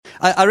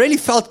I really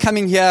felt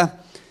coming here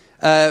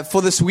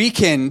for this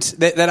weekend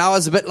that I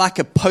was a bit like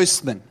a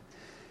postman.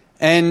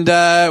 And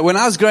when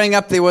I was growing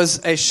up, there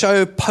was a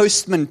show,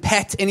 Postman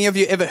Pat. Any of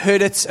you ever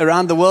heard it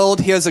around the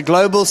world? Here's a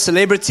global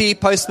celebrity,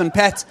 Postman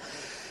Pat.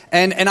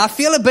 And I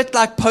feel a bit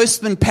like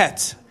Postman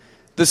Pat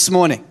this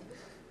morning.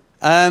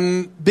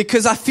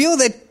 Because I feel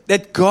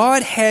that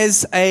God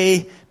has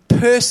a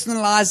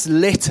personalized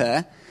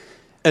letter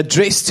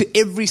addressed to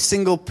every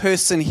single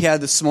person here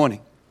this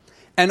morning.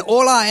 And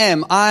all I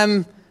am,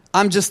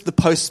 I'm just the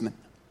postman.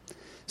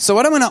 So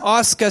what I'm going to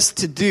ask us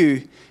to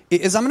do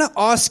is I'm going to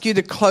ask you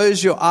to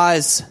close your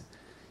eyes,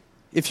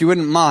 if you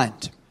wouldn't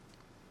mind.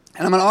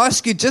 And I'm going to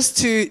ask you just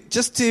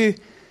to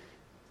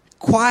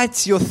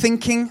quiet your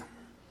thinking.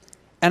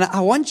 And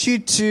I want you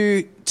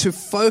to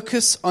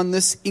focus on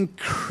this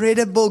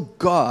incredible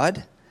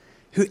God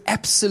who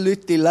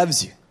absolutely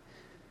loves you.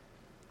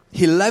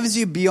 He loves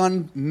you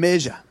beyond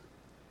measure.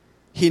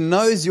 He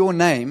knows your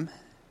name.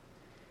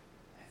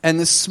 And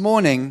this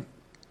morning,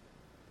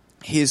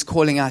 He is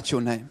calling out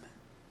your name.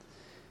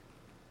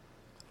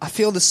 I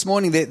feel this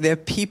morning that there are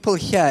people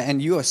here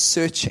and you are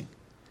searching.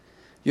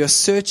 You're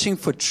searching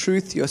for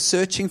truth. You're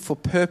searching for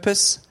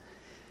purpose.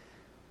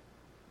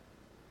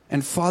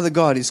 And Father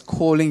God is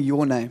calling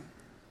your name.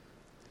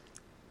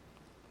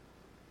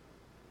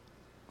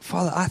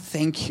 Father, I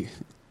thank you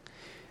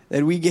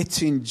that we get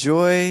to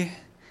enjoy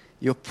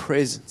your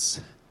presence.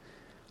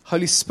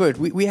 Holy Spirit,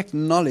 we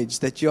acknowledge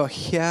that you're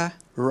here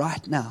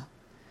right now,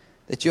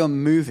 that you're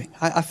moving.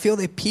 I feel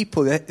there are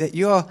people that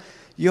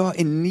you're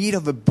in need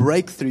of a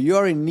breakthrough.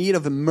 You're in need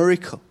of a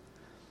miracle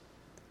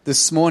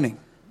this morning.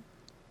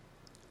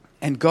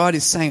 And God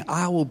is saying,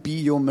 I will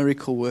be your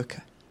miracle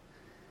worker.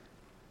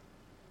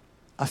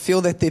 I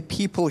feel that there are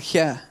people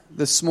here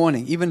this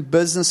morning, even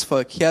business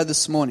folk here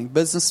this morning,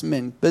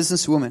 businessmen,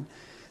 businesswomen,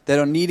 that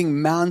are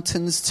needing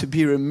mountains to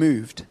be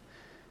removed.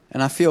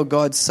 And I feel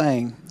God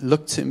saying,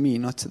 look to me,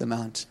 not to the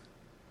mountain.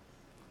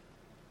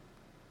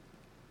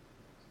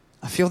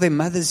 I feel there are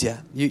mothers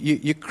here.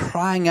 You're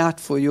crying out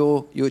for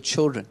your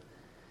children.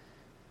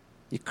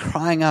 You're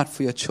crying out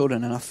for your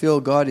children. And I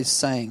feel God is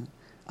saying,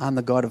 I'm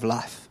the God of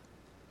life.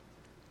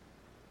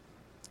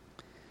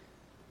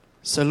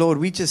 So Lord,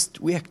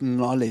 we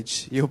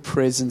acknowledge your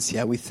presence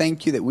here. We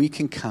thank you that we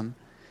can come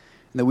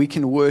and that we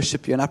can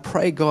worship you. And I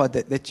pray, God,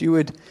 that you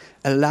would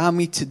allow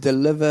me to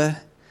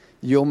deliver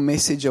your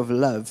message of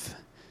love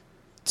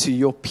to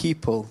your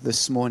people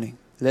this morning.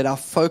 Let our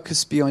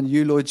focus be on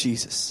you, Lord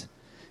Jesus.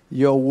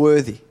 You're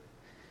worthy.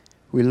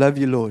 We love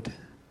you, Lord.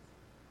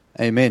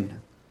 Amen.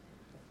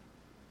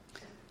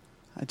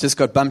 I just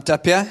got bumped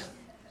up here.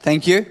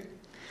 Thank you.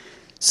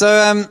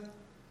 So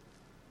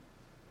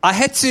I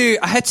had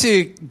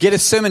to get a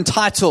sermon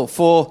title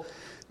for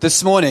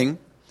this morning.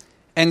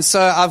 And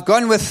so I've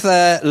gone with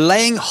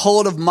laying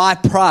hold of my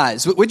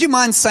prize. Would you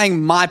mind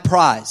saying my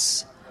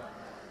prize?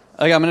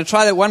 Okay, I'm going to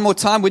try that one more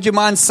time. Would you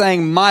mind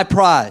saying my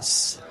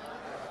prize?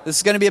 This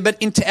is going to be a bit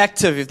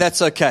interactive, if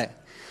that's okay.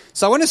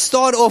 So I want to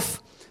start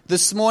off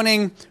this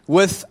morning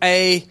with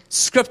a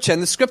scripture.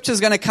 And the scripture is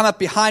going to come up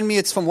behind me.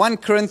 It's from 1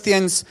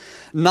 Corinthians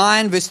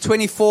 9, verse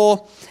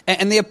 24.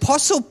 And the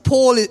Apostle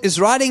Paul is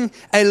writing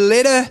a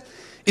letter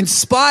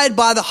inspired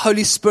by the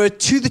Holy Spirit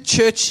to the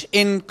church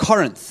in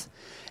Corinth.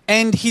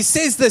 And he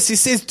says this. He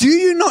says, do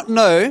you not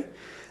know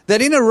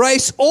that in a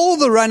race all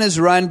the runners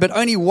run, but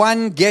only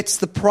one gets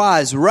the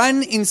prize?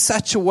 Run in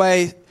such a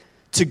way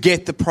to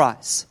get the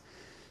prize.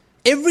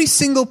 Every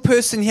single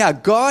person here,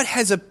 God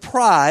has a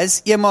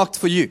prize earmarked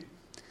for you.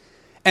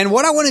 And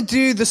what I want to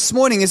do this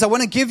morning is I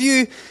want to give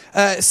you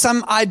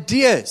some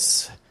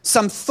ideas,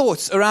 some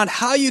thoughts around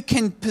how you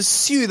can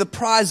pursue the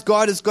prize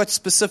God has got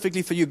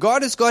specifically for you.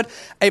 God has got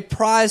a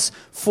prize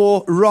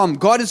for Rom.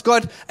 God has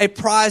got a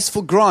prize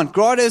for Grant.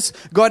 God has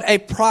got a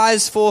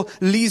prize for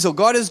Liesel.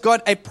 God has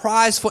got a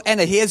prize for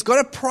Anna. He has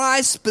got a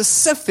prize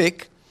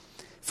specific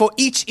for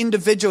each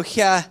individual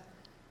here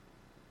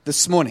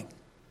this morning.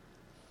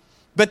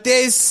 But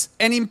there's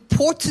an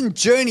important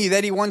journey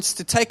that he wants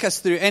to take us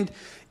through. And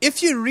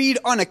if you read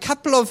on a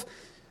couple of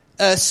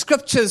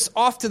scriptures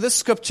after this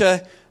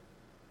scripture,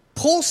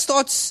 Paul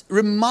starts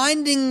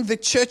reminding the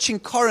church in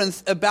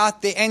Corinth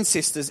about their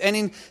ancestors. And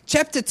in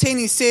chapter 10,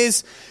 he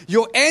says,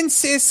 your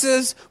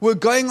ancestors were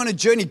going on a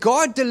journey.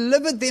 God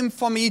delivered them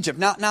from Egypt.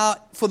 Now,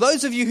 for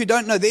those of you who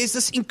don't know, there's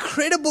this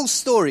incredible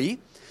story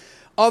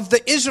of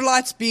the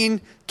Israelites being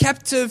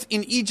captive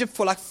in Egypt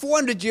for like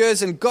 400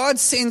 years, and God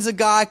sends a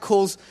guy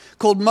called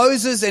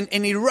Moses,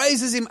 and he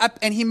raises him up,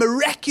 and he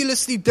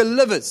miraculously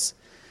delivers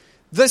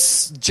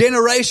this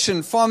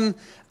generation from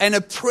an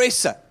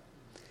oppressor.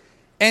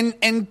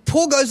 And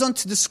Paul goes on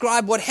to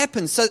describe what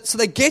happens. So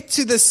they get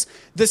to this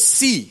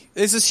sea.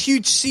 There's this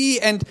huge sea,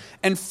 and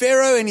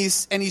Pharaoh and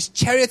his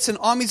chariots and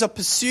armies are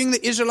pursuing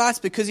the Israelites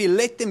because he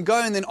let them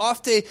go. And then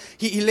after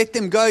he let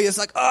them go, he's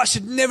like, I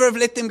should never have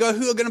let them go.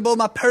 Who are going to build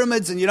my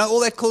pyramids? And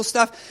all that cool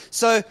stuff.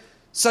 So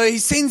he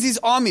sends his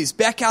armies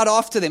back out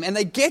after them, and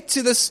they get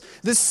to this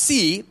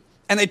sea,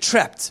 and they're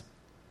trapped.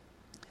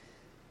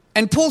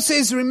 And Paul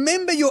says,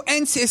 remember your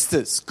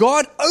ancestors.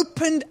 God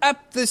opened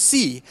up the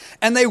sea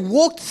and they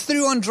walked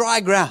through on dry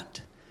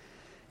ground.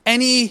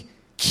 And he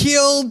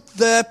killed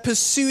the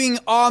pursuing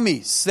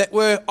armies that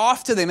were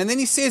after them. And then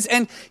he says,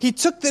 and he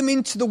took them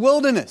into the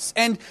wilderness.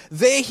 And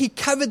there he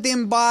covered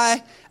them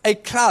by a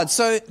cloud.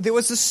 So there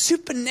was a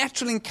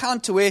supernatural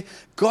encounter where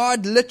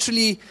God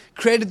literally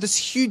created this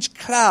huge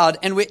cloud.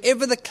 And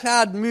wherever the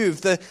cloud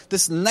moved,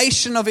 this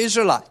nation of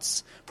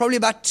Israelites, probably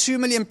about 2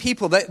 million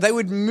people, they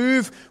would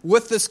move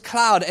with this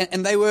cloud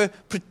and they were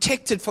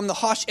protected from the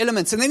harsh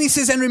elements. And then he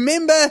says, and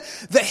remember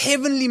the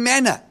heavenly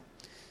manna.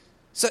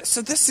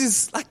 So this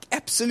is like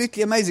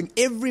absolutely amazing.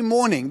 Every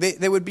morning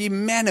there would be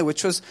manna,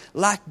 which was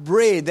like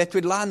bread that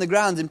would lie on the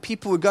ground, and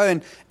people would go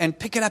and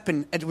pick it up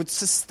and it would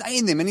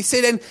sustain them. And he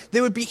said, and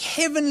there would be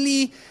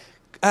heavenly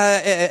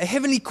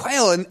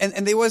quail,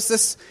 and there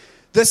was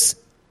this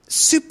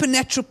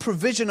supernatural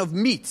provision of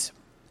meat.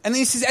 And then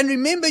he says, and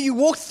remember you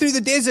walked through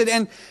the desert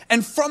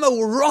and from a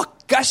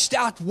rock gushed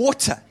out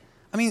water.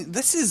 I mean,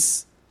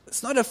 it's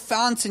not a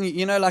fountain,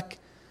 like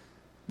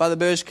by the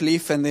Burj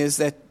Khalifa and there's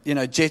that,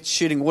 jet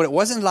shooting water. It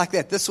wasn't like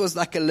that. This was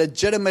like a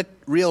legitimate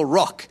real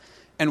rock,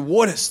 and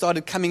water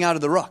started coming out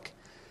of the rock.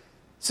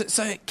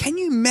 So can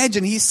you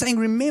imagine? He's saying,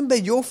 remember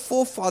your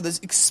forefathers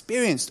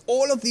experienced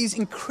all of these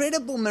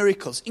incredible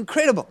miracles.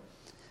 Incredible.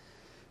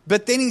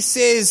 But then he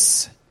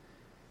says,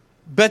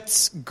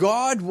 but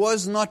God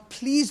was not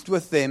pleased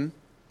with them,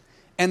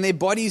 and their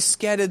bodies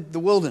scattered the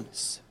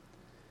wilderness.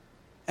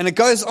 And it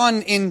goes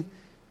on in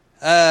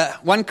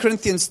 1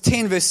 Corinthians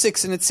 10 verse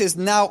 6, and it says,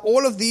 now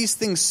all of these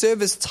things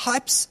serve as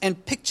types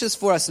and pictures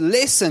for us,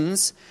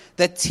 lessons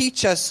that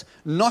teach us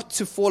not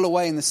to fall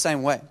away in the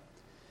same way.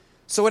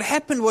 So what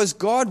happened was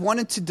God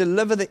wanted to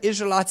deliver the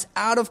Israelites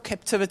out of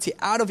captivity,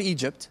 out of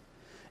Egypt,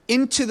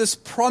 into this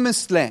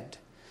promised land.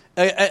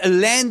 A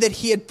land that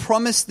he had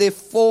promised their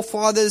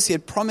forefathers, he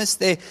had promised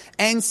their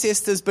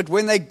ancestors. But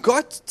when they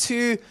got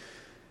to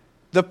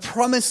the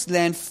promised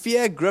land,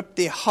 fear gripped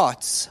their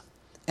hearts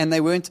and they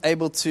weren't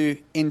able to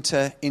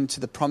enter into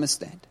the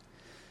promised land.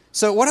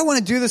 So what I want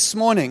to do this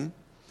morning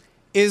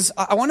is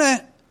I want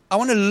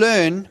to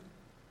learn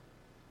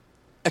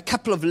a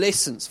couple of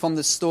lessons from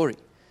this story.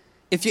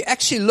 If you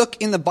actually look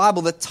in the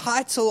Bible, the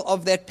title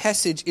of that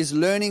passage is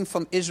Learning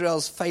from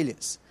Israel's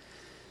Failures.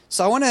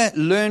 So I want to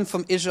learn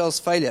from Israel's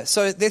failure.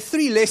 So there are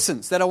 3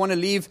 lessons that I want to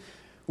leave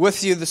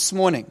with you this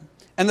morning.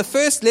 And the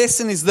first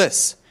lesson is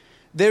this.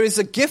 There is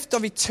a gift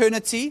of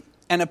eternity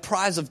and a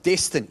prize of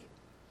destiny.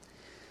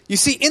 You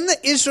see, in the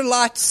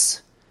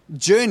Israelites'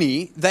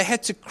 journey, they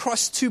had to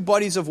cross 2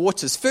 bodies of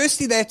waters.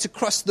 Firstly, they had to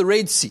cross the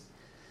Red Sea.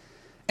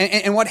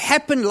 And what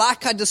happened,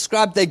 like I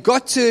described, they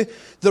got to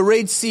the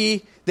Red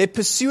Sea, their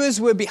pursuers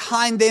were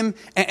behind them,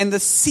 and the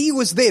sea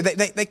was there.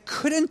 They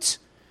couldn't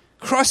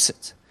cross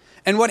it.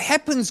 And what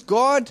happens,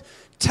 God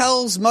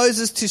tells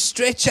Moses to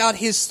stretch out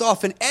his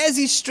staff. And as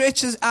he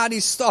stretches out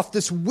his staff,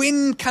 this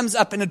wind comes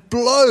up and it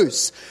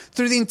blows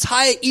through the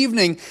entire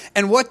evening.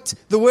 And what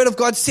the word of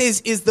God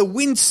says is the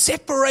wind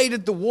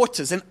separated the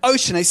waters, an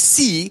ocean, a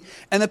sea,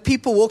 and the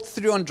people walked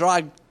through on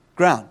dry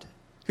ground.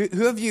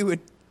 Who of you would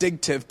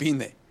dig to have been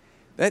there?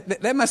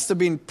 That must have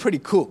been pretty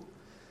cool.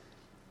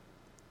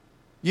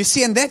 You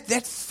see, and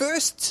that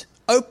first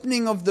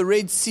opening of the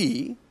Red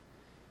Sea,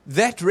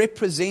 that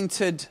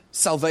represented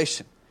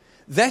salvation.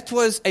 That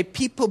was a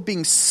people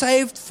being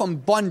saved from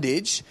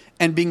bondage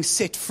and being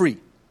set free.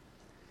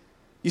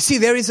 You see,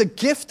 there is a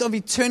gift of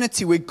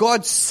eternity where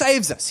God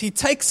saves us. He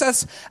takes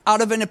us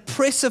out of an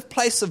oppressive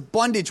place of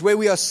bondage where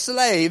we are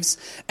slaves,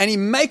 and He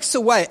makes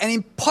a way, an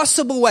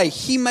impossible way.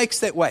 He makes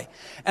that way.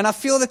 And I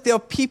feel that there are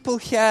people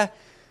here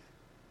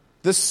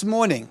this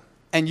morning,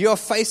 and you're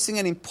facing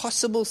an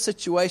impossible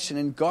situation,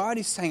 and God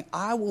is saying,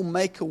 I will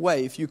make a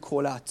way if you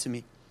call out to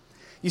me.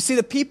 You see,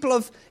 the people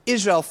of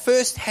Israel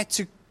first had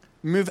to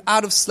move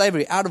out of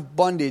slavery, out of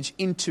bondage,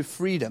 into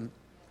freedom.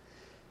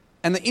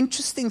 And the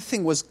interesting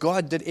thing was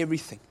God did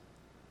everything.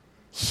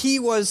 He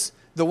was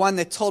the one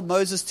that told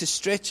Moses to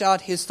stretch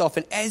out his staff.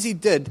 And as he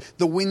did,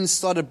 the wind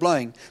started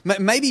blowing.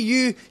 Maybe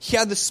you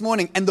here this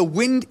morning and the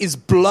wind is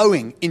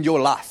blowing in your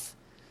life.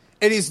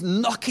 It is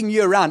knocking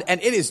you around and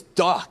it is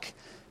dark.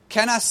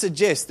 Can I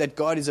suggest that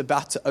God is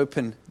about to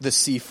open the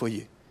sea for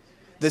you?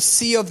 The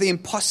sea of the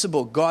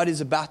impossible, God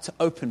is about to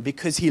open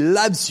because He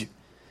loves you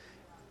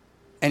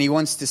and He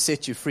wants to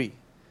set you free.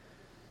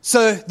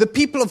 So the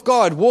people of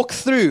God walk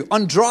through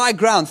on dry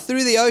ground,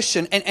 through the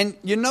ocean, and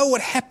you know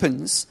what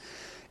happens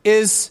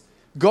is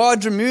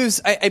God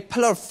removes a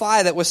pillar of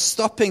fire that was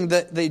stopping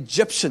the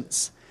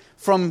Egyptians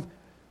from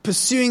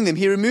pursuing them.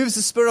 He removes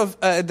the spirit of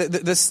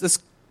this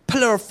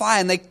pillar of fire,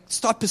 and they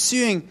start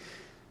pursuing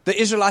the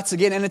Israelites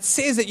again. And it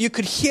says that you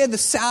could hear the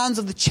sounds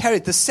of the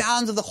chariot, the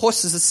sounds of the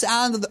horses, the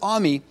sound of the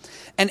army.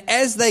 And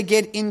as they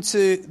get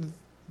into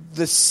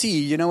the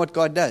sea, you know what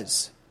God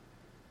does?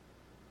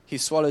 He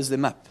swallows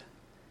them up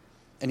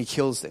and He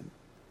kills them.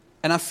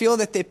 And I feel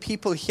that there are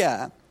people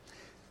here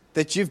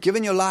that you've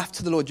given your life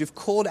to the Lord. You've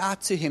called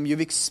out to Him.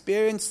 You've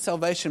experienced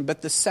salvation,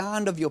 but the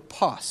sound of your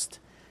past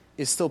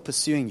is still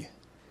pursuing you.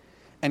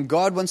 And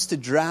God wants to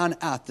drown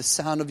out the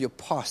sound of your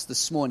past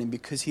this morning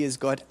because He has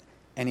got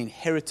an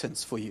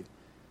inheritance for you.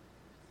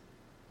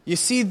 You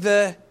see,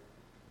 the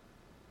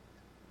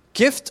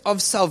gift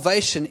of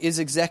salvation is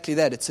exactly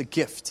that. It's a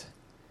gift.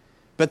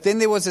 But then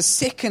there was a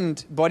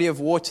second body of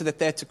water that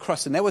they had to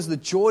cross, and that was the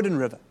Jordan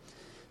River.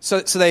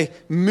 So they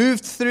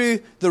moved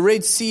through the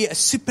Red Sea, a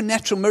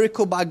supernatural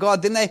miracle by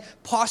God. Then they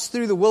passed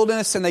through the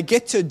wilderness and they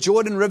get to a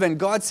Jordan River, and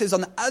God says,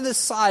 on the other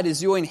side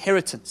is your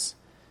inheritance.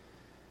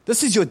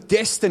 This is your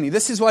destiny.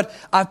 This is what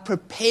I've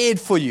prepared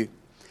for you.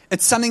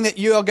 It's something that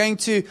you are going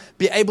to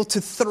be able to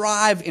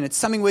thrive in. It's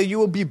something where you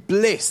will be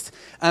blessed.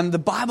 The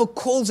Bible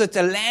calls it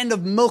a land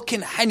of milk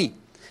and honey.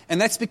 And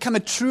that's become a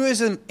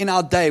truism in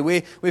our day,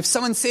 where if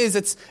someone says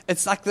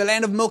it's like the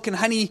land of milk and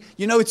honey,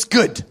 you know it's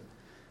good.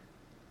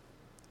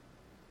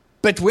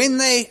 But when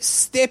they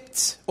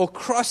stepped or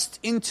crossed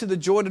into the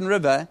Jordan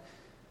River,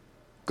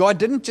 God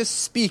didn't just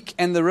speak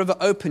and the river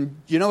opened.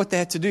 You know what they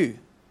had to do?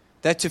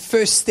 They had to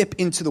first step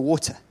into the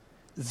water.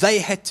 They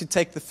had to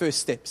take the first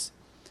steps.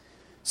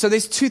 So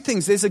there's two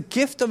things. There's a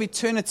gift of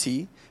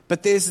eternity,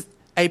 but there's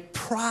a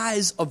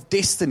prize of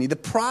destiny. The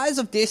prize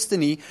of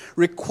destiny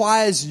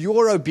requires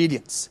your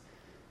obedience.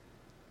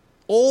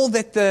 All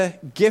that the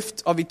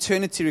gift of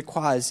eternity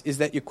requires is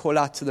that you call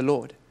out to the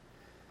Lord.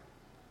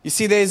 You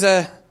see, there's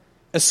a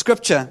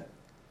scripture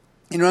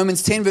in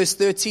Romans 10 verse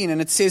 13,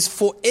 and it says,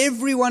 for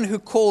everyone who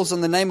calls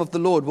on the name of the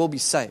Lord will be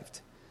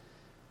saved.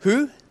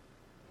 Who?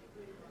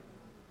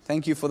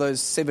 Thank you for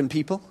those 7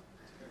 people.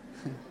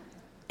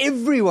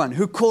 Everyone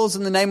who calls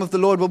on the name of the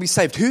Lord will be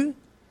saved. Who?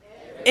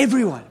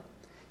 Everyone.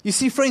 You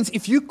see, friends,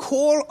 if you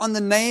call on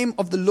the name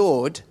of the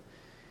Lord,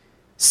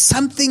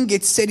 something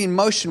gets set in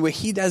motion where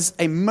He does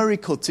a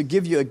miracle to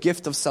give you a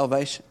gift of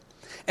salvation.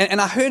 And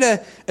I heard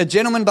a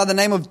gentleman by the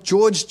name of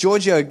George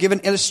Giorgio give an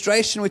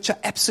illustration which I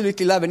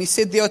absolutely love. And he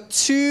said there are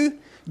 2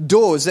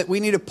 doors that we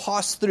need to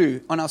pass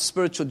through on our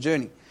spiritual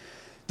journey.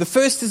 The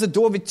first is a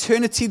door of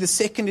eternity. The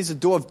second is a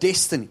door of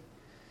destiny.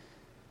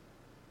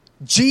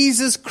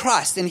 Jesus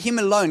Christ and Him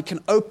alone can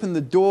open the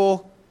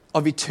door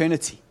of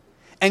eternity.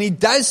 And He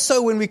does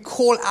so when we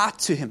call out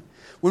to Him.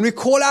 When we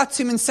call out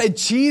to Him and say,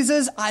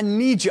 Jesus, I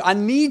need you. I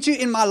need you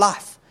in my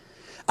life.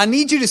 I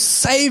need you to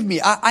save me.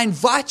 I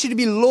invite you to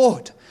be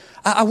Lord.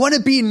 I want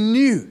to be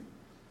new.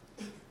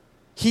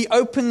 He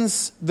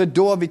opens the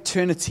door of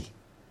eternity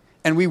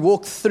and we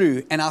walk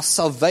through and our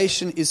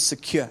salvation is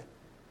secure.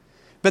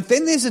 But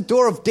then there's a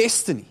door of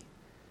destiny.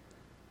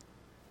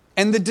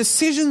 And the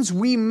decisions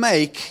we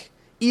make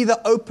either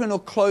open or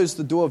close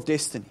the door of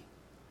destiny.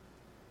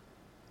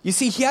 You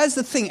see, here's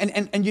the thing,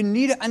 and you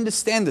need to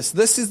understand this.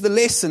 This is the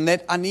lesson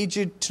that I need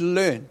you to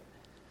learn.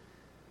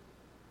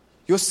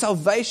 Your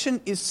salvation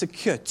is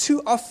secure.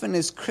 Too often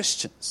as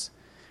Christians,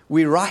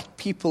 we write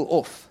people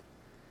off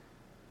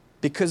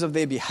because of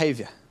their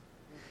behavior.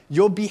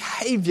 Your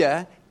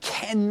behavior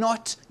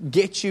cannot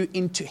get you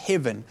into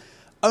heaven.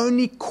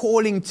 Only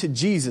calling to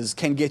Jesus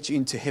can get you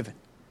into heaven.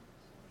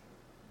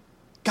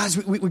 Guys,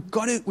 we've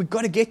got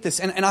to get this.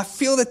 And I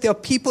feel that there are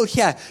people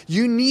here.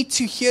 You need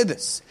to hear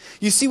this.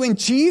 You see, when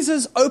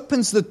Jesus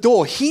opens the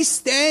door, He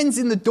stands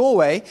in the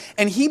doorway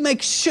and He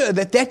makes sure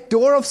that that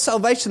door of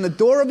salvation, the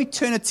door of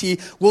eternity,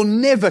 will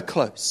never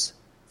close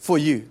for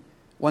you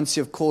once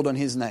you've called on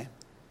His name.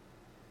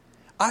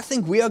 I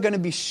think we are going to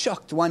be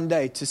shocked one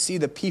day to see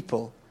the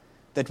people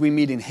that we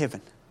meet in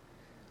heaven.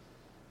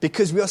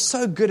 Because we are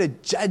so good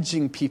at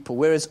judging people,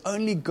 whereas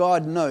only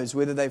God knows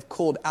whether they've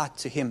called out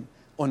to Him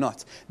or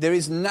not. There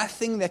is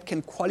nothing that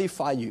can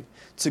qualify you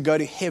to go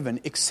to heaven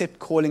except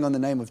calling on the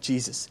name of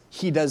Jesus.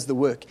 He does the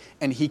work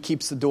and He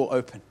keeps the door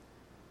open.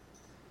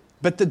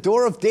 But the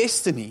door of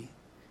destiny,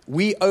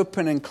 we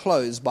open and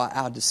close by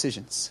our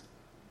decisions.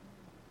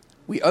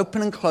 We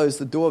open and close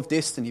the door of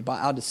destiny by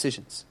our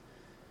decisions.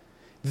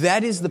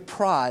 That is the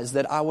prize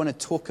that I want to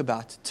talk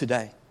about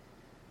today.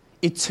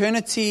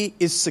 Eternity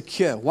is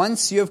secure.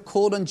 Once you have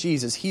called on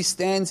Jesus, He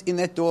stands in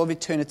that door of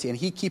eternity and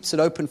He keeps it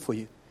open for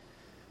you.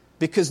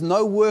 Because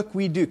no work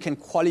we do can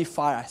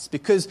qualify us.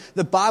 Because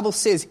the Bible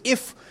says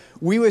if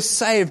we were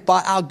saved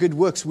by our good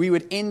works, we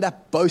would end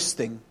up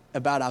boasting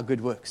about our good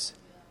works.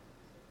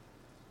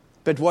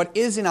 But what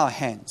is in our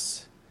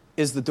hands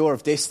is the door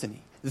of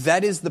destiny.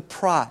 That is the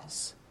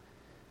prize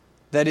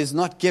that is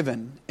not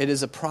given. It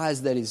is a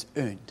prize that is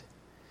earned.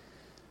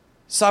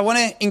 So I want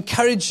to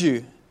encourage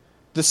you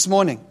this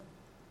morning.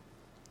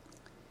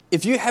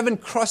 If you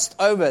haven't crossed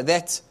over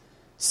that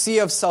sea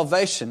of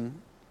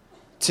salvation,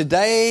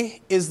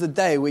 today is the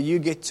day where you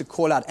get to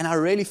call out. And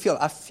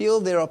I feel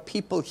there are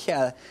people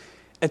here,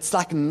 it's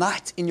like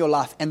night in your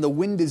life and the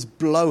wind is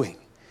blowing.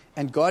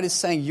 And God is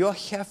saying, you're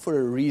here for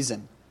a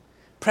reason.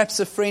 Perhaps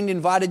a friend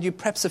invited you,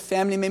 perhaps a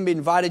family member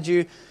invited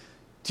you.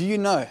 Do you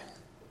know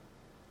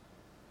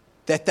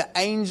that the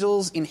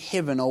angels in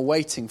heaven are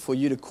waiting for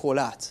you to call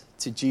out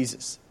to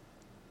Jesus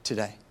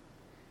today?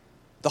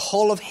 The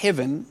whole of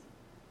heaven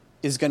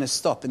is going to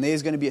stop and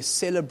there's going to be a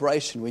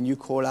celebration when you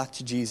call out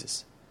to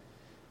Jesus.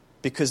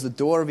 Because the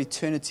door of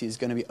eternity is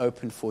going to be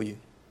open for you.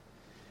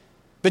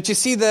 But you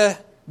see, the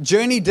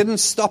journey didn't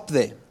stop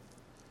there.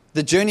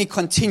 the journey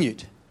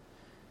continued.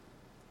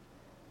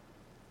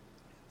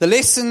 The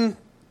lesson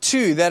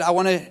 2 that I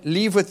want to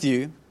leave with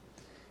you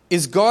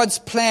is God's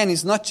plan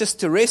is not just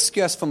to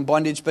rescue us from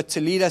bondage, but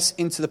to lead us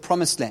into the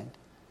promised land.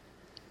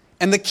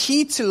 And the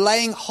key to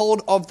laying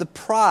hold of the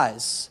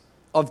prize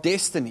of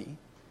destiny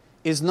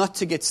is not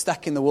to get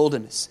stuck in the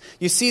wilderness.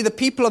 You see, the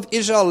people of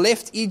Israel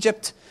left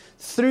Egypt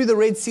through the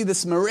Red Sea,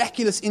 this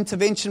miraculous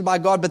intervention by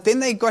God, but then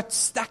they got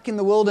stuck in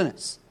the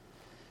wilderness.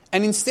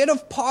 And instead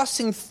of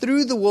passing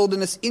through the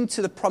wilderness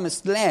into the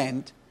promised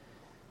land,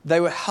 they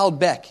were held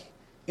back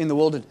in the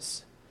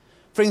wilderness.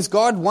 Friends,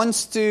 God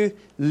wants to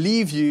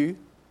leave you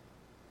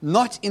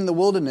not in the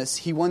wilderness.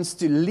 He wants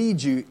to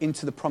lead you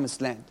into the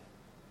promised land.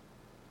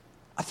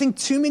 I think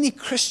too many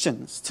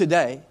Christians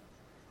today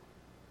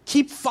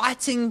keep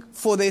fighting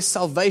for their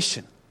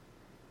salvation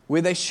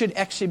where they should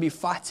actually be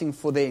fighting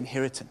for their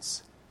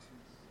inheritance.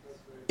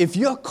 If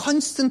you're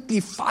constantly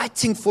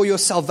fighting for your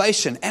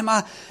salvation, am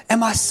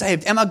I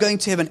saved? Am I going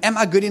to heaven? Am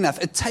I good enough?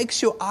 It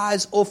takes your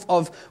eyes off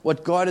of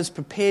what God has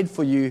prepared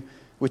for you,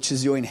 which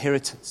is your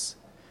inheritance.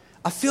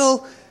 I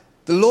feel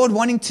the Lord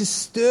wanting to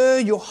stir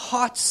your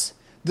hearts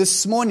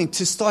this morning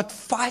to start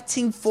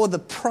fighting for the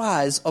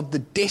prize of the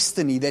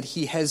destiny that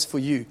He has for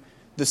you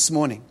this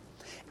morning.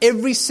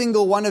 Every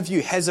single one of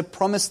you has a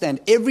promised land.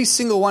 Every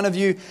single one of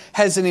you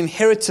has an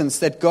inheritance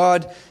that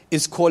God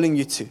is calling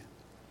you to.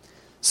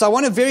 So I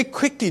want to very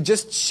quickly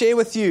just share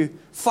with you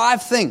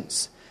 5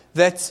 things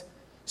that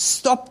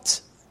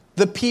stopped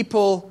the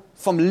people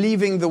from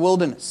leaving the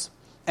wilderness.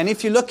 And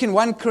if you look in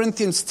 1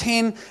 Corinthians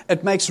 10,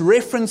 it makes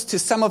reference to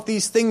some of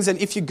these things. And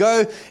if you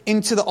go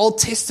into the Old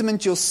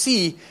Testament, you'll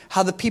see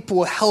how the people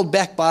were held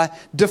back by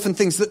different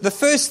things. The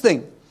first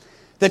thing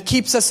that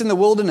keeps us in the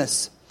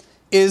wilderness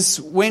is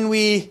when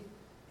we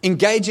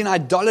engage in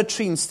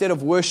idolatry instead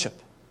of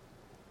worship.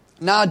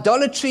 Now,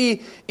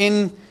 idolatry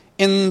in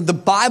the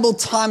Bible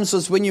times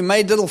was when you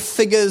made little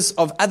figures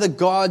of other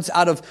gods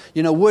out of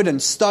wood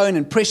and stone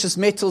and precious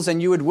metals,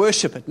 and you would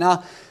worship it.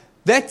 Now,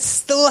 that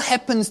still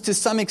happens to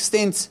some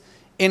extent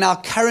in our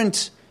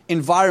current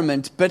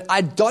environment, but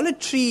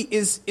idolatry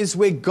is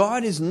where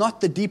God is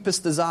not the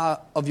deepest desire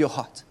of your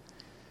heart.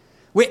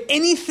 Where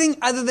anything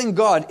other than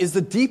God is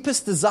the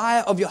deepest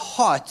desire of your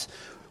heart,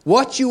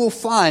 what you will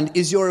find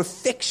is your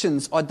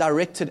affections are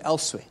directed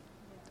elsewhere.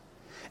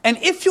 And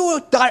if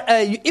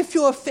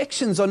your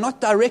affections are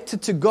not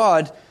directed to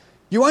God,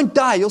 you won't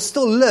die, you'll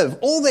still live.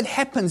 All that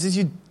happens is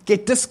you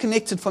get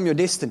disconnected from your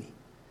destiny.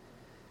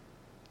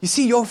 You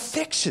see, your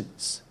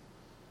affections,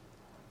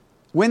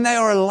 when they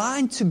are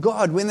aligned to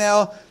God, when they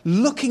are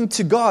looking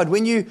to God,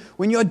 when you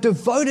are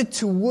devoted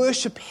to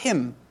worship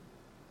Him,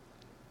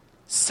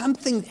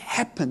 something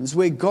happens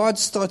where God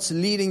starts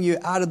leading you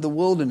out of the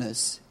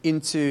wilderness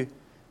into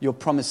your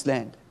promised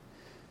land.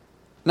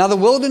 Now, the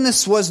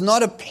wilderness was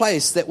not a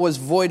place that was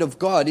void of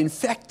God. In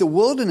fact, the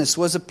wilderness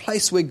was a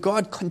place where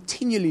God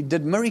continually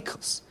did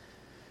miracles.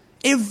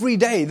 Every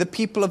day, the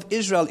people of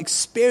Israel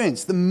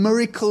experienced the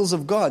miracles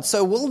of God.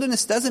 So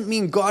wilderness doesn't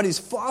mean God is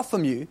far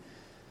from you.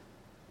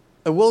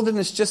 A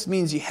wilderness just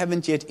means you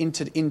haven't yet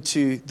entered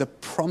into the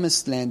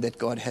promised land that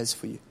God has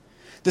for you.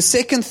 The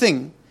second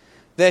thing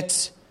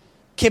that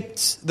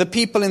kept the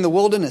people in the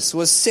wilderness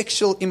was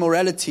sexual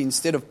immorality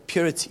instead of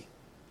purity.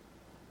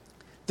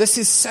 This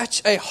is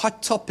such a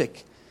hot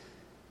topic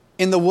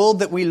in the world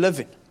that we live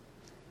in.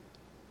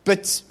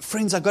 But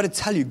friends, I've got to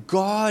tell you,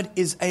 God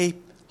is a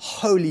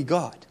holy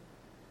God.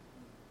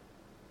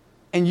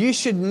 And you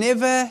should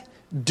never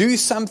do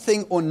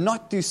something or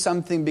not do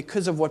something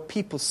because of what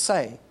people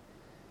say.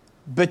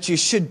 But you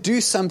should do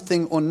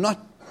something or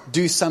not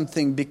do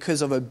something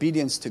because of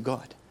obedience to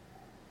God.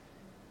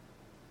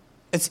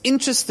 It's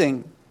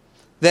interesting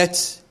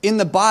that in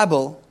the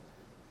Bible,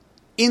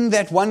 in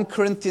that 1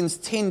 Corinthians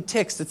 10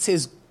 text, it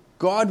says,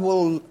 God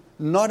will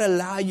not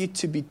allow you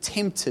to be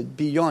tempted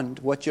beyond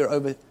what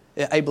you're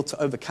able to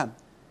overcome.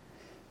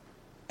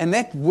 And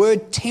that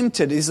word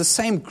tempted is the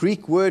same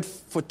Greek word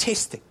for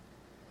testing.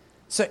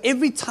 So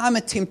every time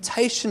a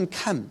temptation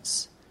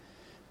comes,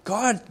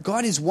 God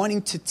is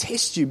wanting to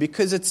test you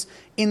because it's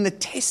in the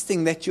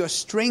testing that you're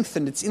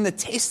strengthened. It's in the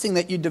testing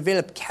that you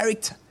develop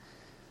character.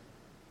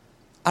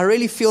 I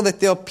really feel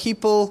that there are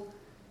people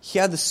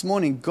here this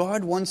morning,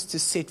 God wants to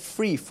set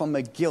free from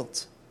a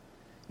guilt.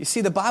 You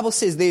see, the Bible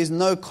says there is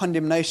no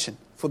condemnation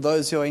for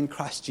those who are in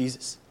Christ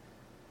Jesus.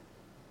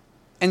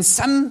 And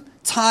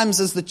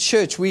sometimes as the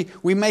church, we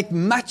make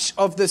much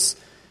of this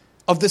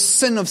of the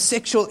sin of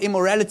sexual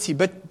immorality.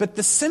 But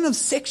the sin of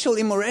sexual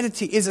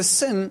immorality is a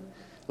sin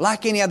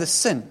like any other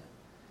sin.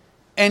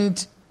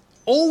 And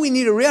all we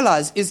need to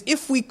realize is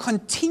if we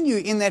continue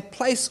in that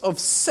place of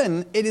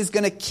sin, it is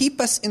going to keep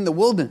us in the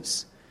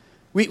wilderness.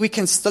 We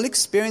can still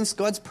experience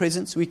God's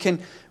presence. We can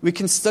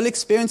still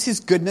experience His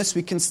goodness.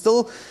 We can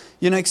still,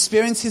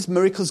 experience His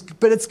miracles.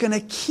 But it's going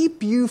to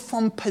keep you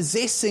from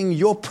possessing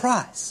your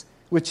prize,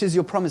 which is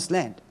your promised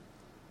land.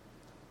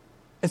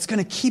 It's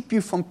going to keep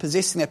you from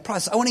possessing that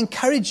prize. I want to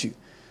encourage you.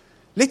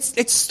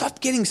 Let's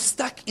stop getting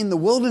stuck in the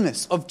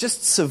wilderness of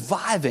just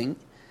surviving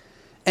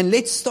And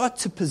let's start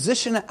to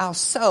position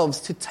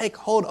ourselves to take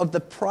hold of the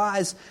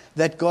prize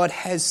that God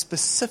has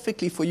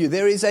specifically for you.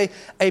 There is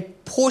a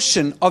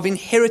portion of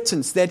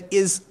inheritance that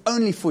is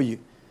only for you.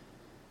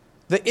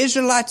 The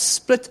Israelites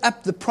split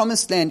up the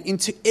promised land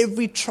into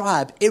every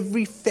tribe,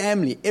 every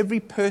family,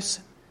 every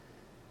person.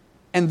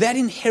 And that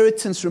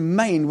inheritance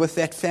remained with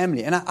that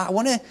family. And I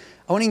want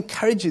to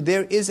encourage you,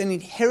 there is an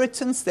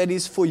inheritance that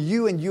is for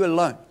you and you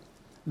alone.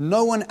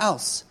 No one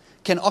else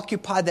can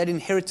occupy that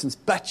inheritance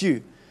but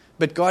you.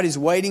 But God is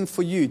waiting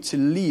for you to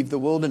leave the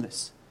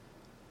wilderness.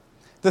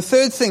 The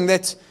third thing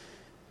that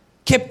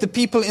kept the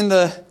people in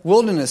the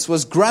wilderness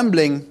was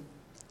grumbling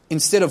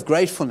instead of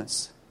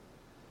gratefulness.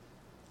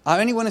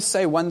 I only want to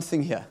say one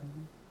thing here.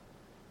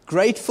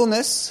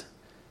 Gratefulness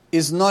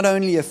is not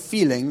only a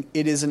feeling,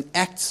 it is an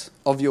act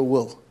of your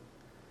will.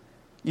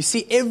 You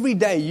see, every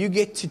day you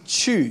get to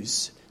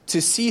choose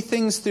to see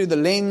things through the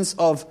lens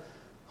of,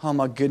 oh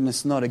my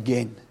goodness, not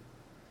again.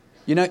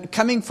 You know,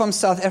 coming from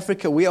South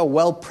Africa, we are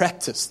well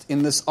practiced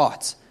in this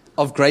art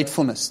of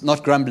gratefulness,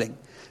 not grumbling.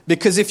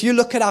 Because if you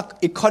look at our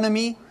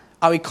economy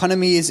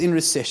is in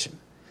recession.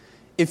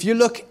 If you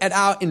look at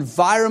our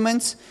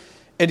environment,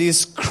 it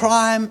is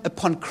crime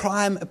upon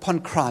crime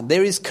upon crime.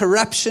 There is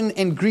corruption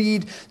and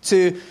greed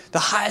to the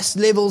highest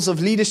levels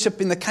of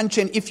leadership in the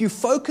country. And if you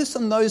focus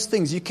on those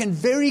things, you can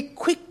very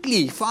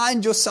quickly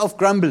find yourself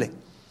grumbling.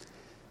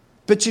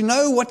 But you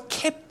know what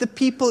kept the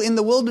people in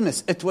the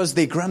wilderness? It was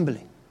their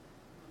grumbling.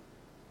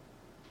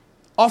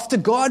 After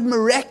God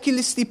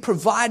miraculously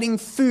providing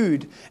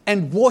food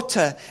and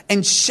water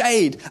and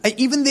shade,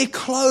 even their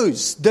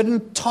clothes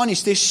didn't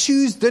tarnish, their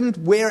shoes didn't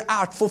wear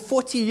out for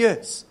 40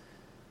 years.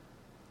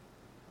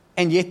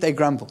 And yet they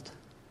grumbled.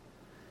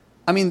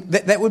 I mean,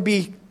 that would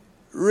be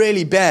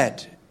really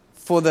bad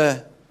for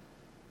the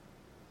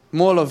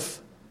Mall of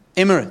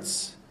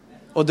Emirates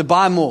or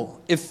Dubai Mall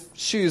if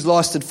shoes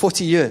lasted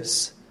 40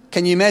 years.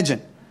 Can you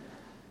imagine?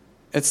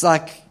 It's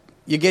like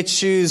you get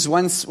shoes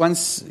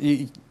once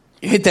you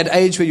hit that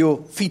age where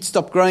your feet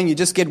stop growing, you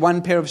just get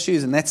one pair of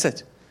shoes and that's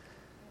it.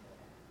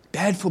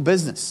 Bad for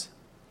business.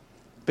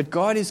 But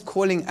God is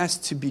calling us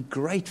to be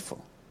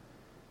grateful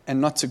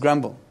and not to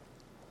grumble.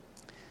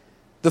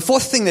 The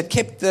fourth thing that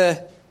kept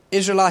the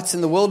Israelites in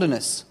the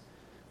wilderness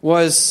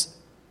was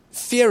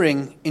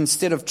fearing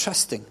instead of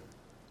trusting.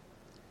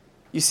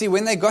 You see,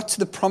 when they got to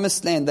the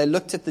promised land, they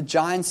looked at the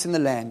giants in the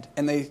land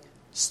and they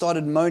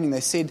started moaning. They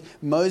said,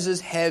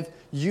 Moses, have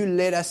you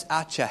led us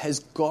out here? Has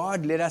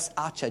God led us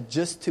out here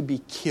just to be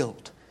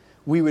killed?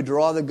 We would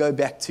rather go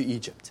back to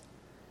Egypt.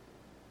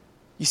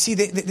 You see,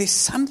 there's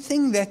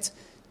something that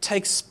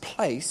takes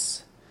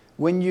place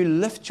when you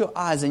lift your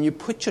eyes and you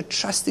put your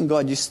trust in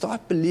God. You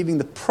start believing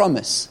the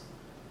promise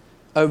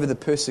over the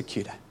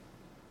persecutor.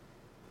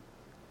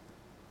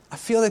 I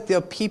feel that there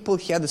are people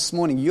here this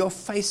morning, you're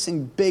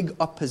facing big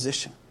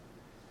opposition.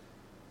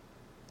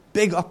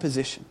 Big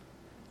opposition.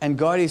 And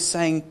God is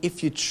saying,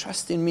 if you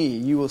trust in me,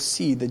 you will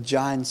see the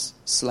giants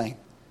slain.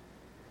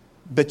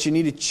 But you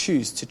need to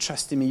choose to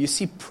trust in me. You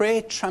see,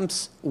 prayer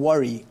trumps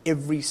worry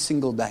every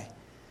single day.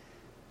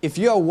 If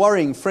you are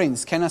worrying,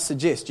 friends, can I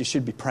suggest you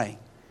should be praying?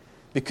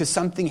 Because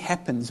something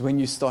happens when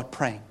you start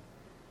praying.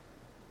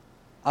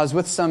 I was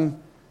with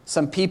some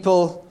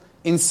people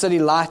in City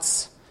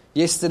Lights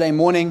yesterday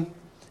morning,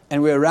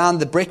 and we were around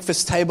the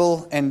breakfast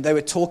table, and they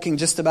were talking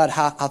just about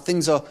how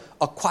things are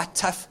quite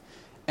tough.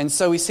 And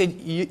so we said,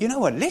 you know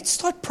what, let's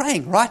start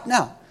praying right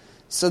now.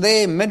 So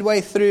there,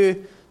 midway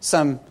through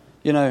some,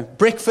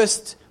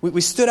 breakfast,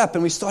 we stood up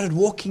and we started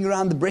walking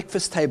around the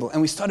breakfast table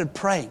and we started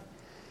praying.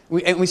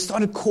 We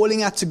started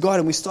calling out to God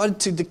and we started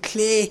to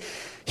declare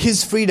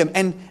His freedom.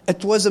 And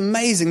it was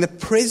amazing. The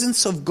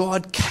presence of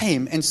God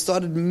came and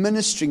started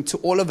ministering to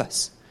all of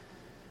us.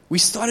 We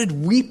started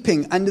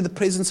weeping under the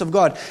presence of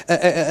God.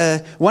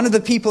 One of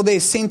the people there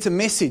sent a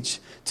message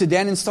to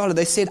Dan and Starla.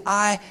 They said,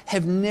 I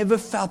have never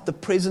felt the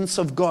presence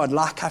of God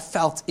like I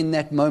felt in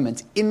that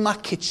moment, in my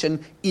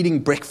kitchen, eating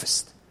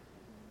breakfast.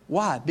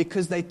 Why?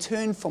 Because they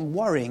turned from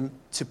worrying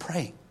to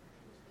praying.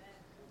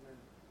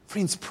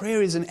 Friends,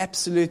 prayer is an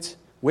absolute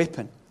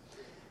weapon.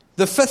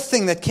 The fifth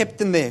thing that kept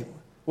them there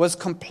was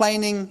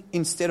complaining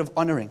instead of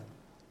honoring.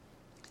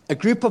 A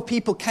group of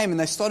people came and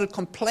they started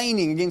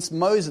complaining against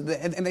Moses,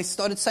 and they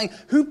started saying,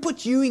 who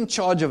put you in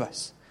charge of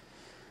us?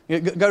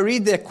 Go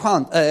read the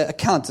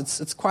account.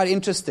 It's quite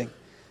interesting.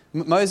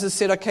 Moses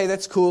said, okay,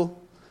 that's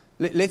cool.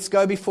 Let's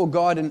go before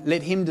God and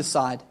let Him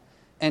decide.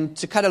 And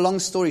to cut a long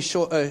story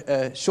short,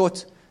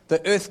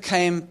 the earth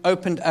came,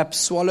 opened up,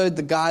 swallowed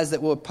the guys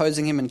that were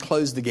opposing Him and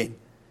closed again.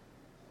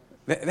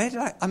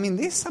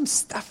 There's some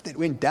stuff that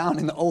went down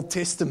in the Old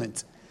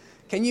Testament.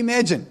 Can you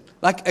imagine?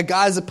 Like a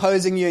guy's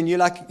opposing you and you're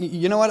like,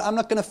 you know what, I'm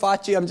not going to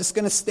fight you. I'm just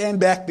going to stand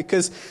back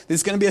because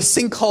there's going to be a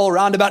sinkhole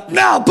round about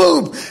now,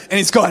 boom, and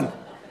he's gone.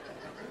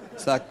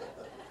 It's like,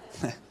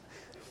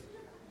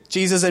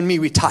 Jesus and me,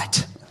 we're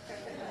tight.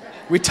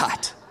 We're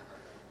tight.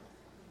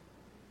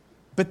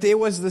 But there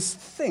was this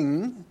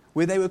thing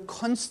where they were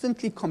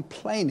constantly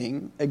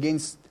complaining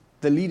against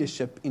the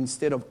leadership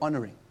instead of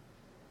honoring.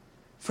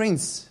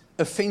 Friends,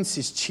 offense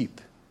is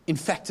cheap. In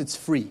fact, it's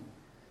free.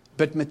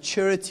 But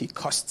maturity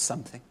costs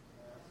something.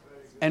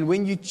 And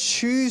when you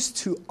choose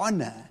to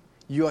honor,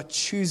 you are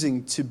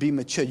choosing to be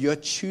mature. You are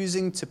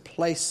choosing to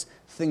place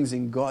things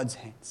in God's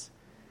hands.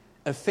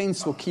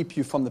 Offense will keep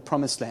you from the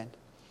promised land.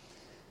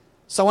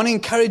 So I want to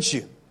encourage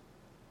you.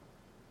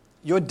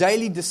 Your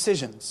daily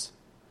decisions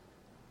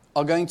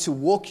are going to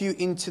walk you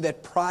into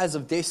that prize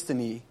of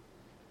destiny,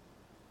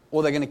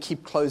 or they're going to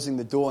keep closing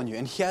the door on you.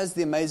 And here's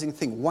the amazing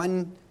thing.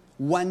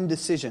 One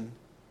decision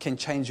can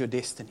change your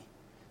destiny.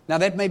 Now,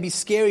 that may be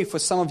scary for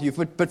some of you,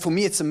 but for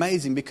me it's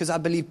amazing because I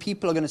believe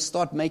people are going to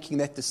start making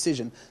that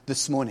decision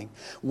this morning.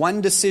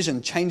 One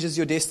decision changes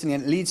your destiny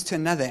and it leads to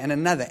another and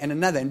another and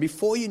another. And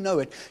before you know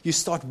it, you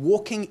start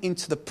walking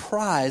into the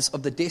prize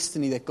of the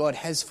destiny that God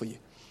has for you.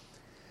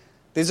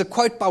 There's a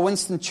quote by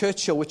Winston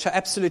Churchill, which I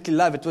absolutely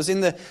love. It was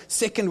in the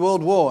Second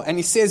World War. And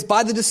he says,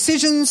 "By the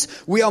decisions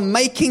we are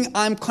making,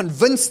 I'm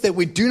convinced that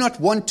we do not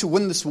want to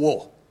win this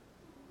war."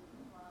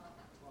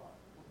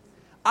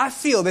 I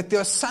feel that there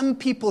are some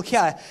people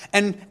here,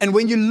 and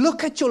when you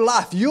look at your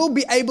life, you'll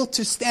be able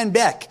to stand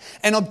back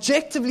and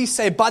objectively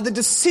say, by the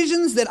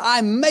decisions that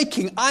I'm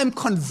making, I'm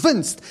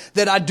convinced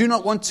that I do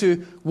not want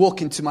to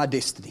walk into my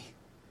destiny.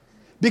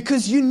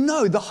 Because you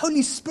know the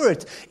Holy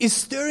Spirit is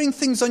stirring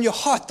things on your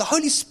heart. The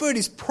Holy Spirit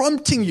is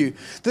prompting you.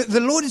 The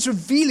Lord is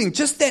revealing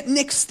just that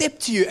next step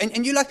to you.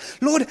 And you're like,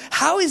 Lord,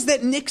 how is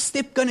that next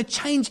step going to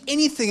change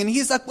anything? And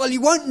He's like, well, you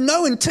won't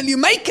know until you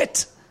make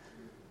it.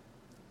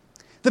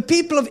 The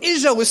people of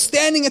Israel were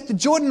standing at the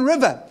Jordan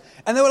River.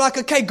 And they were like,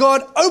 okay,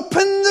 God,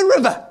 open the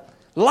river.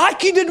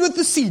 Like you did with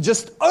the sea.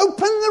 Just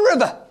open the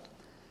river.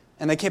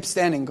 And they kept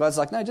standing. God's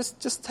like, no,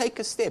 just take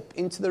a step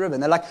into the river.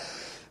 And they're like,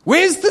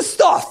 where's the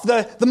staff?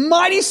 The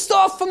mighty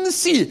staff from the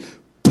sea.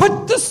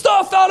 Put the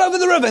staff out over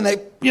the river.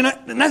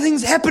 And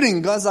nothing's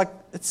happening. God's like,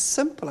 it's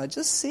simple. I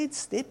just said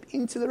step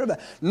into the river.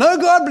 No,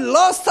 God, but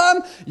last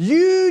time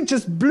you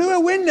just blew a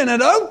wind and it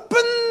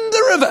opened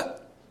the river.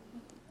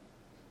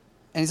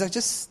 And He's like,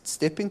 just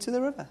step into the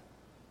river.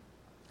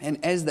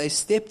 And as they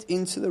stepped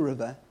into the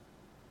river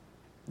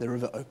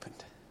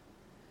opened.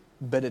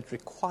 But it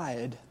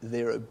required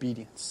their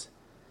obedience.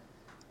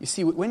 You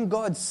see, when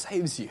God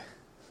saves you,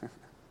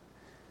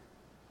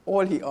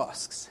 all He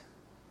asks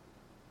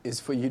is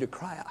for you to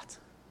cry out.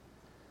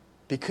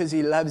 Because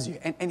He loves you.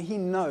 And He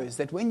knows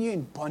that when you're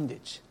in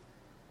bondage,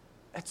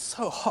 it's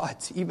so hard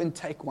to even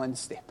take one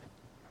step.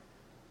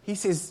 He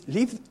says,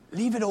 leave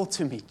it all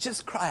to me.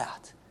 Just cry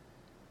out.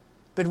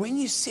 But when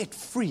you set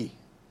free,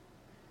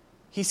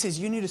 He says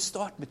you need to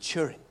start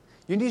maturing.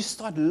 You need to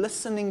start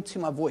listening to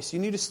my voice. You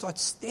need to start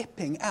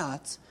stepping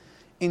out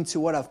into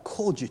what I've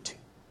called you to.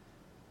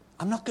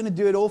 I'm not going to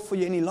do it all for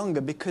you any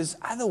longer because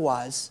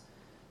otherwise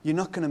you're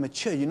not going to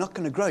mature. You're not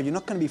going to grow. You're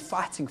not going to be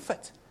fighting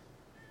fit.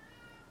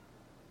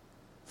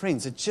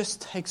 Friends, it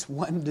just takes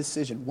one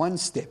decision, one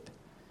step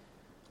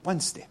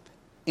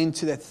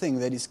into that thing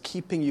that is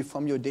keeping you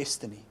from your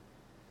destiny.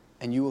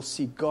 And you will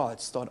see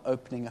God start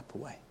opening up a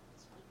way.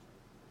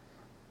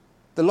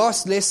 The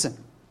last lesson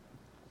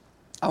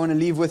I want to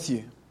leave with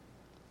you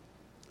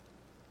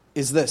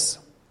is this.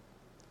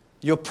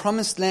 Your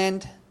promised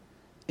land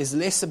is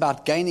less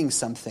about gaining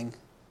something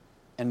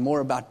and more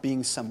about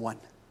being someone.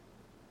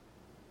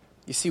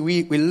 You see,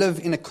 we live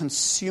in a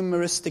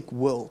consumeristic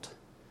world.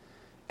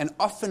 And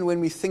often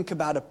when we think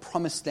about a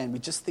promised land, we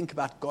just think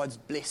about God's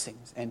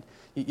blessings and,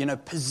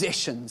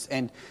 possessions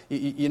and,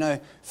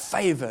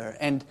 favor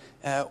and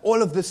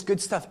all of this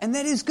good stuff. And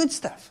that is good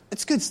stuff.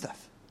 It's good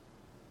stuff.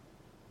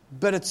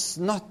 But it's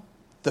not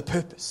the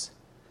purpose.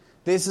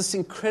 There's this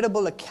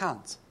incredible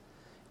account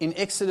in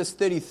Exodus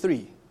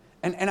 33.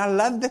 And I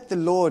love that the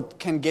Lord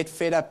can get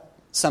fed up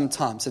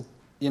sometimes.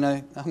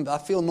 I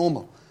feel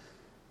normal.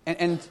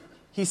 And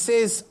He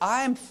says,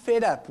 I am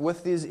fed up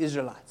with these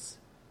Israelites.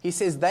 He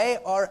says, they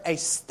are a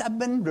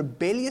stubborn,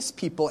 rebellious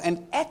people.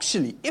 And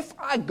actually, if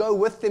I go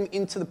with them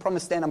into the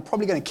promised land, I'm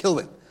probably going to kill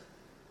them.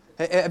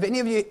 Have any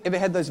of you ever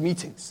had those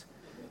meetings?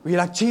 Where you're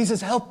like,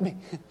 Jesus, help me.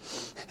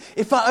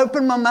 If I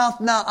open my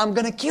mouth now, I'm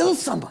going to kill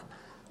someone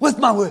with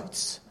my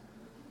words.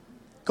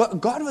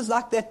 God was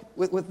like that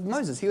with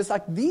Moses. He was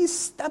like, these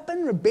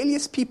stubborn,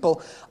 rebellious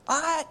people,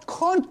 I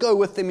can't go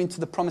with them into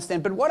the promised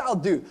land. But what I'll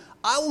do,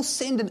 I will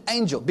send an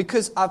angel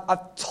because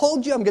I've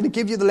told you I'm going to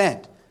give you the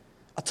land.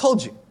 I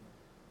told you.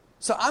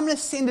 So I'm going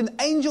to send an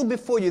angel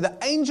before you. The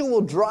angel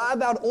will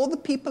drive out all the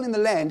people in the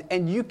land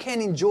and you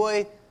can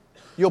enjoy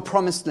your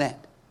promised land.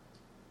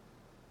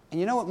 And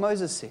you know what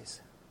Moses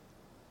says?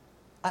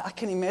 I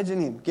can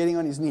imagine him getting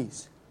on his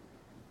knees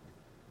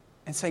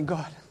and saying,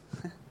 God,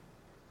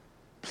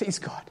 please,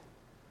 God,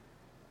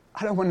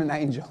 I don't want an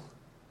angel.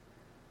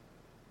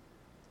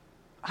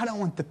 I don't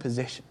want the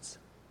possessions.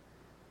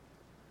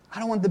 I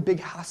don't want the big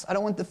house. I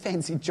don't want the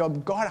fancy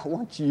job. God, I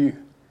want you.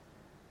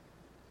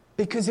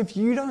 Because if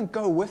you don't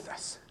go with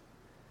us,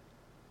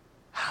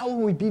 how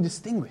will we be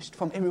distinguished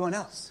from everyone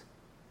else?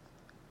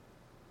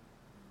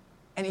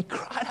 And he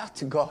cried out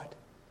to God.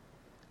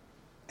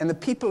 And the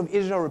people of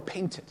Israel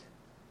repented.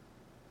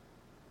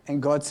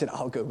 And God said,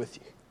 I'll go with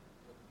you.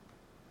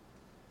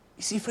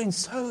 You see, friends,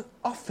 so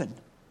often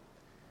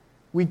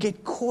we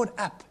get caught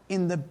up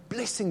in the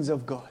blessings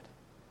of God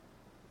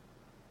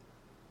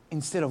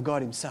instead of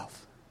God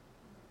himself.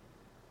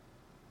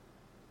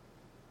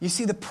 You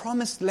see, the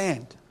promised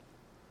land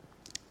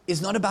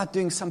is not about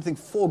doing something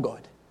for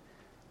God.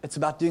 It's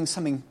about doing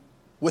something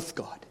with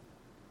God.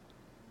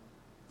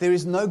 There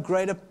is no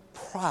greater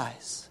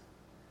prize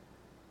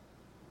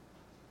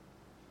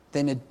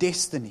than a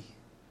destiny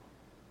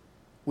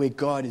where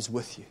God is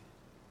with you.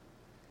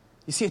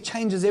 You see, it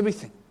changes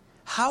everything.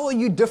 How are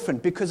you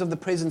different because of the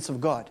presence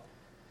of God?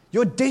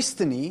 Your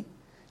destiny,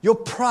 your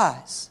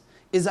prize,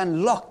 is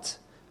unlocked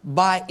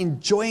by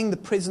enjoying the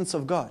presence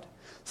of God.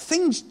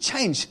 Things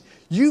change.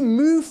 You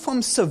move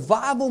from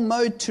survival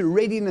mode to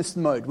readiness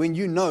mode when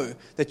you know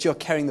that you're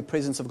carrying the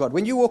presence of God.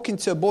 When you walk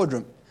into a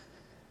boardroom,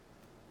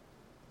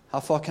 how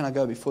far can I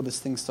go before this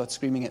thing starts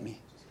screaming at me?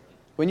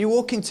 When you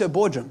walk into a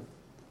boardroom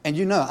and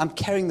you know, I'm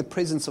carrying the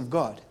presence of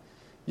God,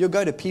 you'll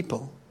go to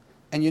people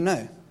and you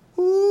know,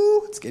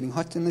 ooh, it's getting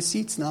hot in the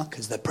seats now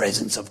because the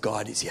presence of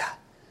God is here.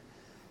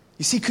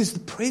 You see, because the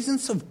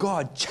presence of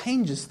God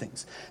changes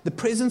things. The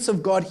presence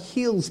of God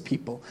heals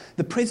people.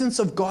 The presence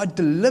of God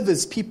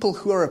delivers people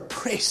who are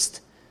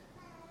oppressed.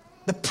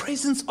 The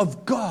presence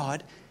of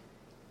God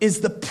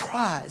is the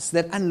prize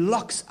that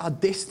unlocks our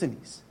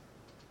destinies.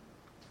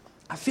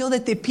 I feel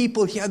that there are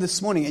people here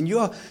this morning and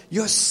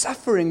you're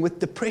suffering with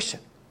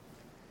depression.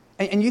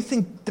 And you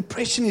think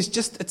depression is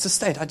it's a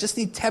state. I just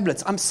need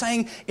tablets. I'm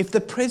saying if the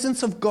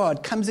presence of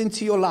God comes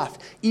into your life,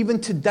 even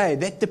today,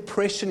 that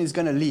depression is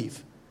going to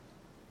leave.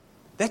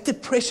 That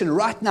depression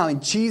right now, in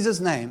Jesus'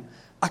 name,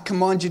 I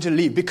command you to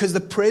leave because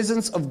the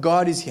presence of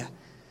God is here.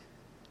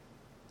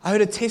 I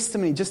heard a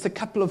testimony just a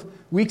couple of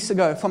weeks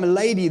ago from a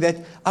lady that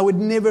I would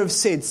never have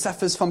said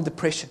suffers from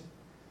depression.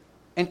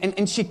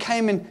 And she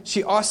came and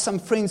she asked some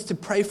friends to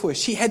pray for her.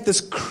 She had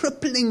this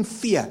crippling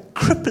fear.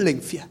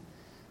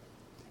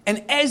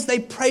 And as they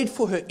prayed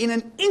for her, in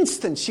an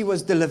instant, she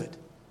was delivered.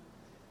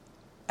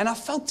 And I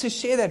felt to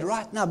share that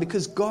right now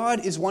because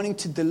God is wanting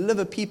to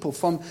deliver people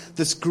from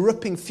this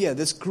gripping fear,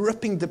 this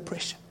gripping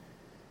depression.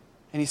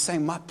 And He's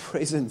saying, my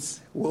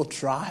presence will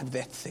drive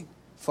that thing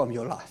from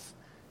your life.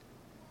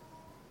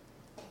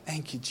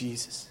 Thank you,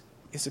 Jesus.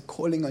 There's a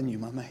calling on you,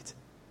 my mate.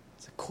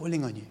 There's a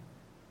calling on you.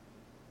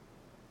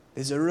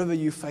 There's a river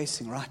you're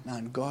facing right now,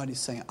 and God is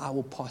saying, I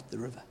will part the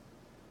river.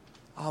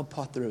 I'll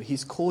part the river.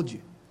 He's called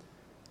you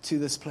to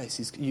this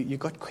place. You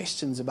got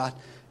questions about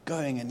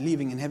going and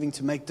leaving and having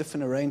to make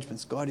different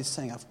arrangements. God is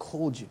saying, I've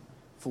called you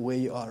for where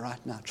you are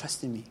right now.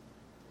 Trust in me.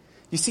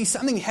 You see,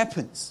 something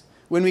happens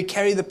when we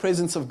carry the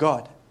presence of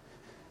God.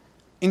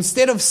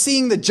 Instead of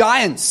seeing the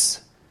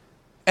giants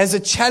as a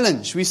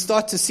challenge, we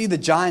start to see the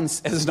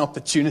giants as an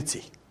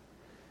opportunity.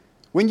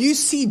 When you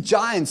see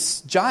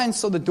giants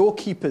are the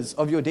doorkeepers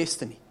of your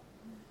destiny.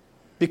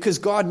 Because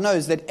God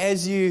knows that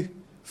as you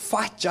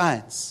fight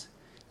giants,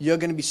 you're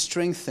going to be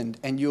strengthened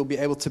and you'll be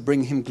able to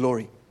bring Him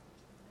glory.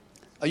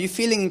 Are you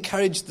feeling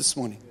encouraged this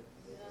morning?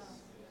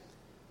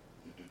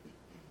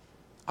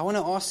 I want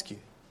to ask you,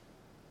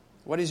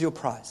 what is your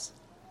prize?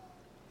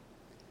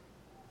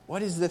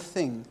 What is the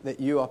thing that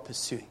you are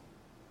pursuing?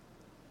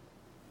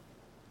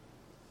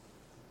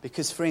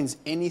 Because, friends,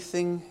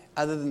 anything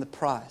other than the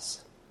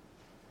prize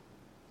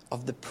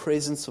of the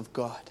presence of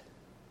God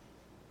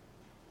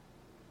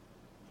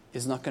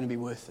is not going to be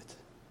worth it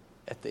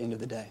at the end of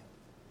the day.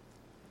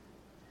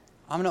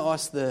 I'm going to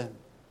ask the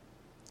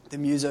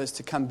musos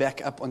to come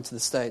back up onto the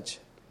stage.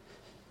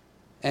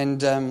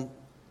 And I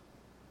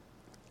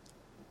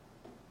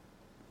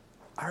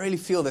really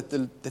feel that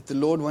the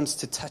Lord wants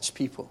to touch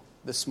people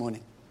this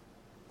morning.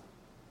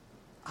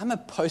 I'm a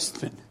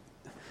postman.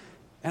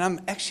 And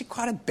I'm actually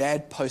quite a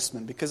bad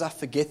postman because I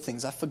forget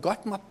things. I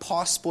forgot my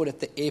passport at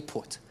the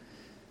airport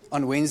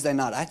on Wednesday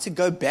night. I had to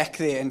go back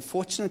there, and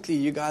fortunately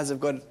you guys have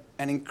got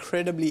an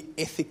incredibly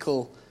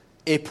ethical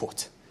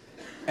airport.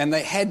 And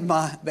they had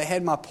my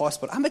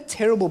passport. I'm a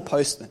terrible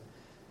postman.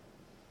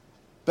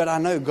 But I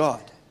know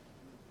God.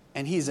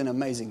 And He's an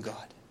amazing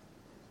God.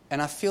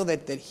 And I feel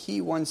that He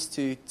wants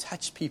to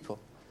touch people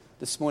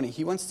this morning.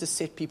 He wants to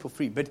set people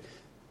free. But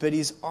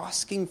He's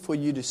asking for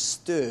you to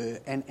stir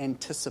an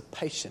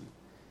anticipation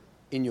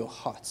in your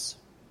hearts.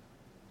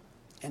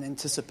 An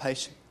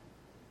anticipation.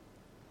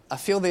 I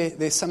feel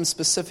there's some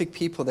specific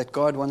people that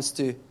God wants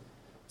to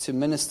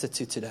minister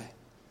to today.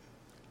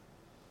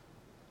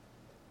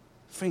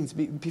 Friends,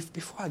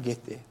 before I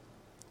get there,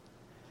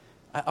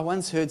 I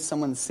once heard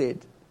someone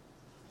said,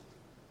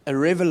 a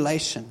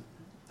revelation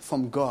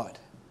from God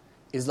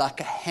is like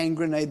a hand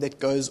grenade that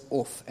goes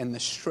off and the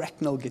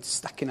shrapnel gets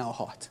stuck in our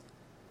heart.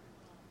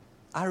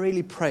 I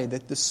really pray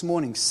that this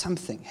morning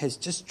something has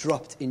just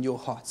dropped in your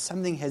heart.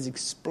 Something has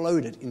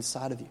exploded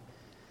inside of you.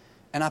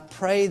 And I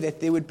pray that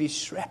there would be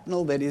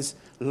shrapnel that is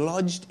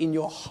lodged in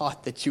your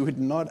heart that you would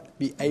not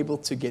be able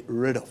to get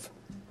rid of.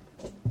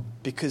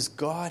 Because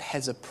God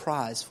has a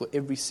prize for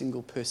every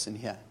single person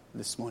here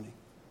this morning.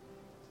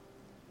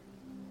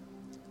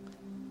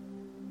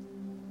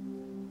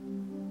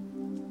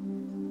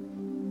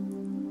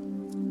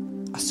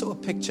 I saw a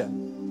picture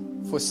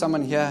for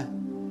someone here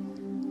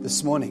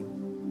this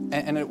morning.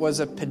 and it was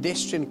a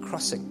pedestrian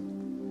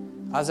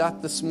crossing. I was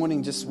out this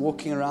morning just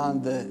walking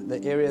around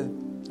the area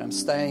that I'm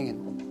staying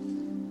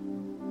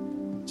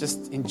in,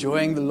 just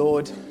enjoying the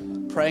Lord,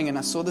 praying, and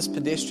I saw this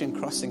pedestrian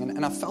crossing,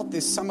 and I felt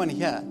there's someone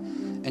here,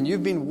 and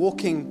you've been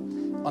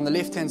walking on the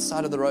left-hand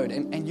side of the road,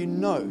 and you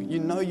know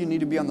you need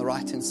to be on the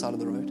right-hand side of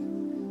the road.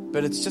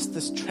 But it's just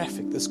this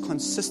traffic, this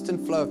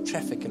consistent flow of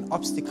traffic and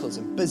obstacles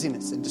and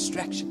busyness and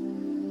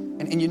distraction.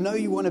 And you know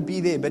you want to be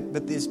there,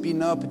 but there's been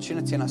no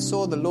opportunity. And I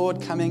saw the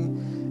Lord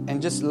coming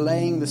and just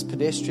laying this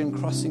pedestrian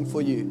crossing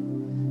for you.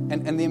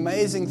 And the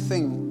amazing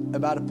thing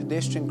about a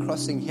pedestrian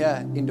crossing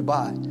here in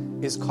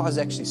Dubai is cars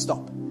actually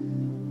stop.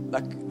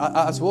 Like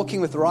I was walking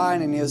with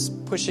Ryan, and he was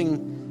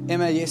pushing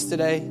Emma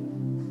yesterday,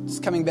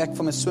 just coming back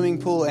from a swimming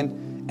pool,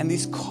 and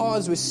these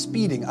cars were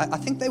speeding. I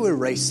think they were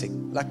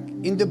racing. Like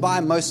in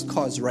Dubai, most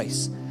cars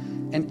race.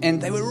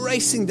 And they were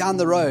racing down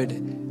the road.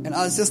 And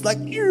I was just like,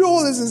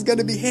 oh, this is going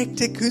to be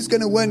hectic. Who's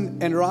going to win?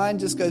 And Ryan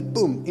just goes,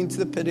 boom, into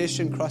the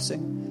pedestrian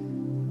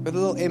crossing with a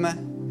little Emma.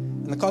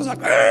 And the car's like,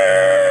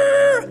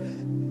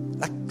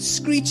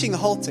 screeching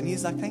halt. And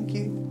he's like, thank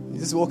you. He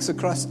just walks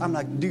across. I'm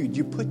like, dude,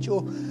 you put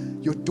your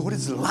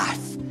daughter's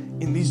life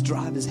in these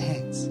drivers'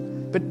 hands.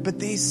 But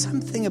there's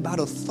something about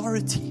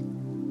authority.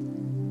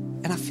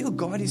 And I feel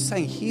God is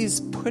saying He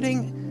is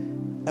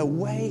putting a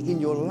way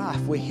in your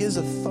life where His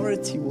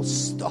authority will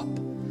stop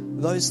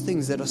those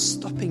things that are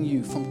stopping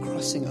you from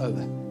crossing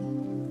over.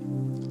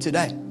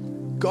 Today,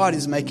 God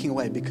is making a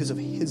way because of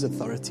His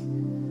authority.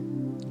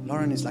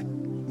 Lauren is like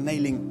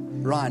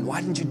nailing Ryan. Why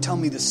didn't you tell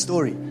me this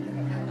story?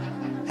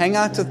 Hang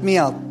out with me,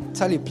 I'll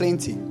tell you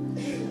plenty.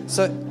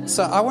 So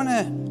I want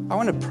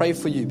to pray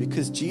for you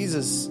because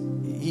Jesus,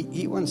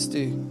 He wants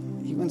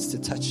to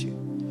touch you.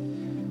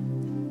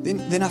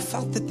 Then I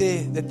felt that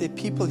there are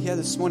people here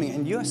this morning,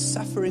 and you are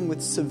suffering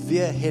with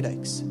severe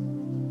headaches,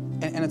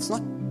 and it's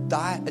not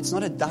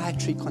a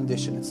dietary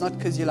condition. It's not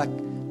because you're like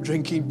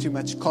drinking too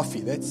much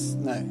coffee.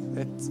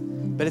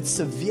 But it's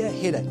severe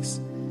headaches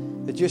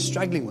that you're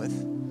struggling with,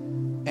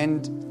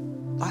 and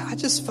I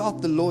just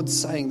felt the Lord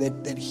saying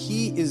that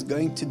He is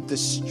going to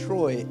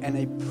destroy an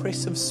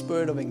oppressive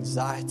spirit of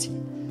anxiety,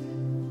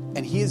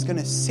 and He is going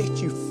to set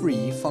you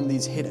free from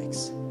these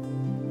headaches.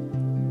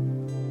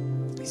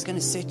 He's going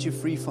to set you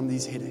free from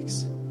these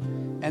headaches.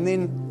 And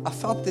then I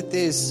felt that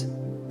there's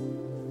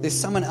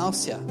someone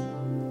else here.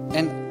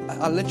 And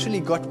I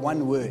literally got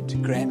one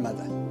word,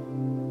 grandmother.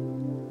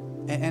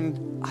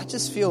 And I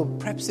just feel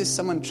perhaps there's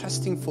someone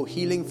trusting for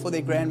healing for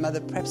their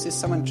grandmother. Perhaps there's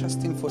someone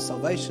trusting for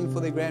salvation for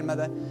their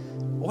grandmother.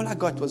 All I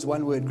got was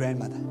one word,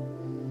 grandmother.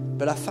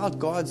 But I felt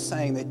God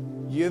saying that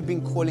you've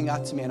been calling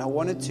out to me. And I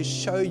wanted to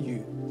show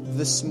you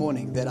this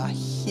morning that I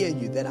hear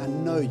you, that I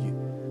know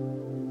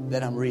you,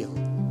 that I'm real.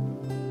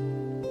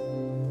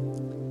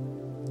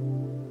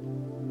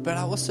 But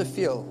I also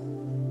feel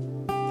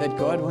that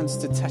God wants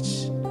to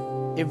touch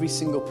every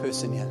single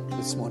person here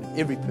this morning.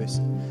 Every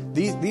person.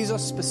 These are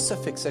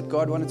specifics that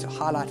God wanted to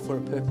highlight for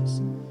a purpose.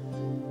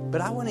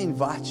 But I want to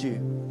invite you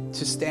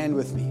to stand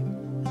with me.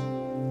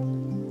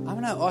 I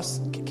want to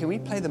ask, can we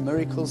play the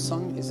Miracles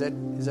song? Is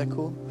that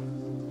cool?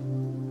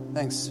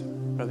 Thanks,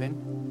 Praveen.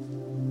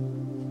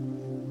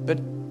 But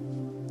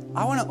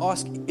I want to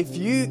ask,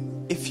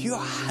 if you're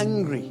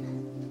hungry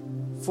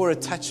for a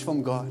touch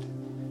from God,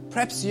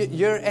 perhaps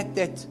you're at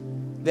that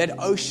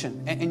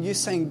ocean and you're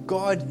saying,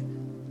 God,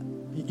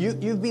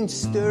 you've been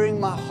stirring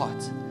my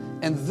heart.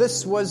 And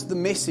this was the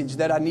message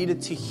that I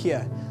needed to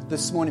hear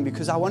this morning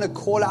because I want to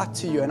call out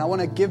to you and I want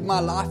to give my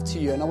life to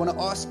you and I want to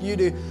ask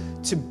you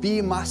to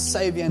be my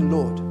Savior and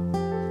Lord.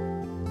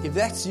 If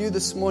that's you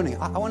this morning,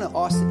 I want to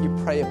ask that you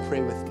pray a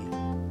prayer with me.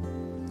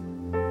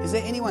 Is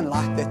there anyone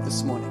like that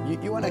this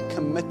morning? You want to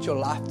commit your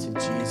life to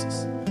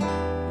Jesus.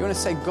 You want to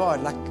say,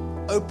 God,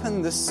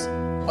 open this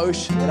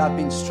ocean that I've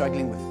been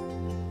struggling with.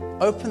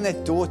 Open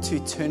that door to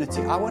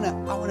eternity. I want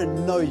to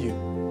know you.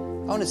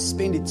 I want to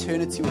spend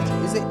eternity with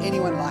you. Is there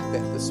anyone like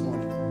that this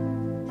morning?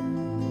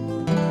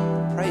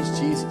 Praise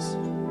Jesus.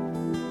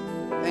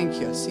 Thank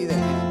you. I see that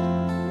hand.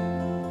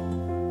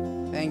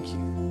 Thank you.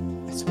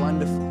 It's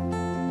wonderful.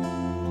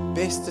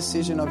 Best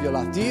decision of your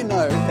life. Do you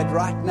know that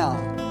right now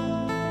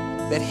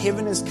that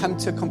heaven has come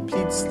to a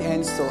complete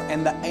standstill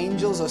and the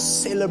angels are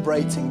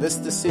celebrating this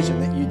decision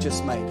that you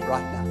just made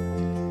right now?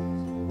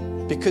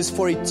 Because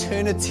for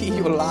eternity,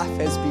 your life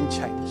has been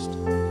changed.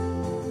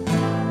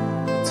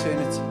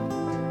 Eternity.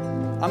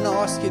 I'm going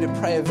to ask you to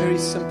pray a very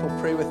simple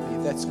prayer with me,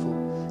 if that's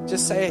cool.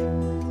 Just say,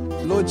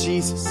 Lord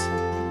Jesus,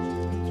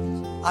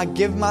 I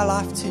give my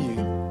life to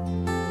you.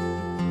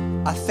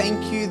 I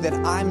thank you that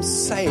I'm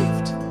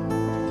saved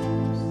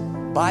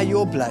by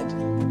your blood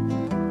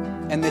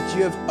and that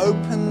you have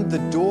opened the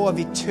door of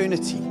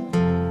eternity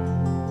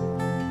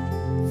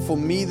for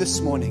me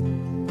this morning.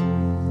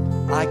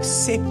 I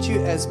accept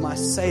you as my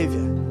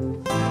Savior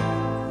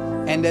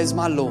and as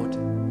my Lord.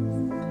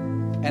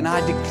 And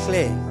I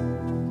declare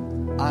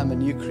I'm a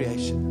new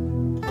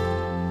creation.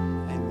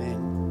 Amen.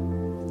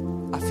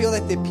 I feel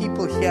that there are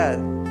people here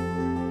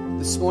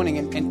this morning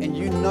and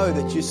you know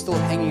that you're still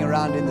hanging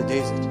around in the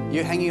desert.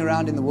 You're hanging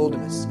around in the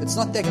wilderness. It's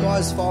not that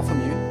God is far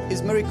from you.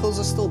 His miracles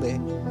are still there.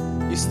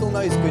 You still know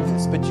His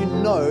goodness, but you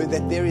know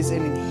that there is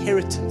an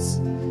inheritance,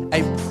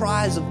 a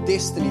prize of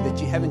destiny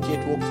that you haven't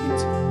yet walked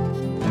into.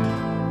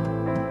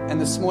 And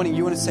this morning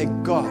you want to say,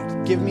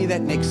 God, give me that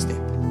next step.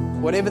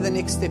 Whatever the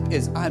next step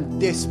is, I'm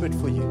desperate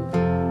for you.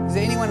 Is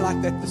there anyone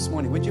like that this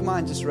morning? Would you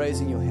mind just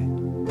raising your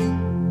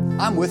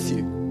hand? I'm with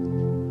you.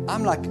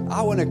 I'm like,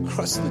 I want to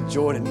cross the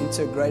Jordan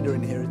into a greater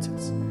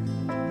inheritance.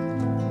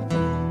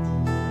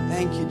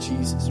 Thank you,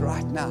 Jesus,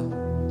 right now.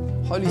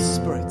 Holy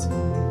Spirit,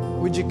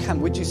 would you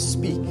come? Would you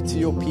speak to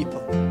your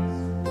people?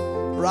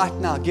 Right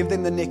now, give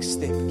them the next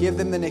step. Give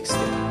them the next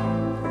step.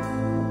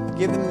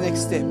 Give them the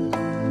next step.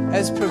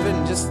 As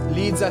Pravin just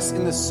leads us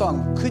in the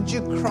song, could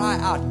you cry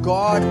out,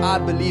 God, I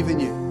believe in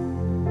you.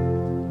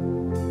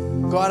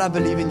 God, I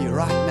believe in you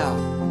right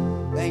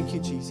now. Thank you,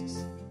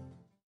 Jesus.